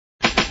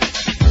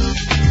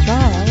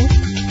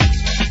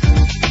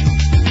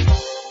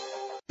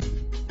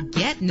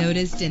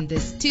noticed in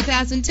this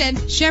 2010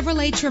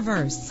 Chevrolet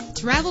Traverse.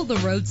 Travel the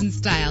roads in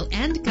style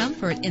and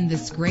comfort in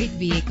this great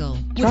vehicle.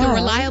 With a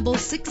reliable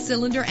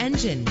 6-cylinder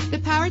engine, the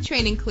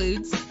powertrain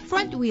includes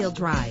front-wheel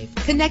drive,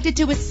 connected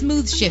to a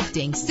smooth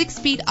shifting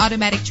 6-speed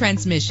automatic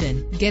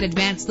transmission. Get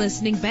advanced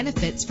listening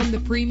benefits from the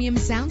premium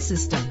sound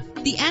system.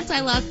 The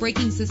anti-lock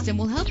braking system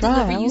will help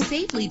deliver you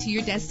safely to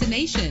your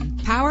destination.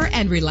 Power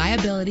and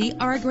reliability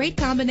are a great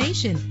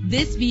combination.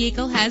 This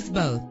vehicle has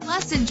both.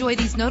 Plus, enjoy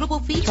these notable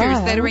features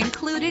that are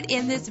included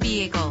in this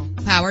vehicle: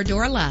 power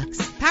door locks,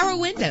 power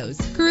windows,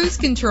 cruise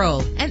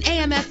control, an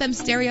AM/FM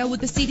stereo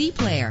with a CD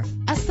player,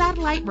 a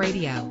satellite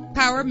radio,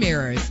 power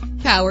mirrors,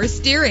 power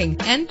steering.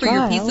 And for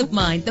your peace of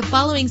mind, the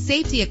following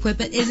safety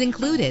equipment is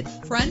included: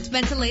 front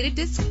ventilated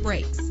disc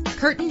brakes,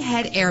 curtain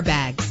head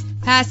airbags,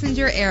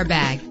 passenger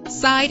airbag,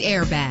 side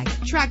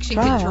airbag, traction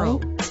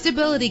control,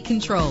 stability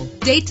control,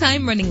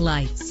 daytime running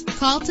lights.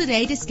 Call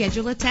today to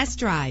schedule a test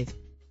drive.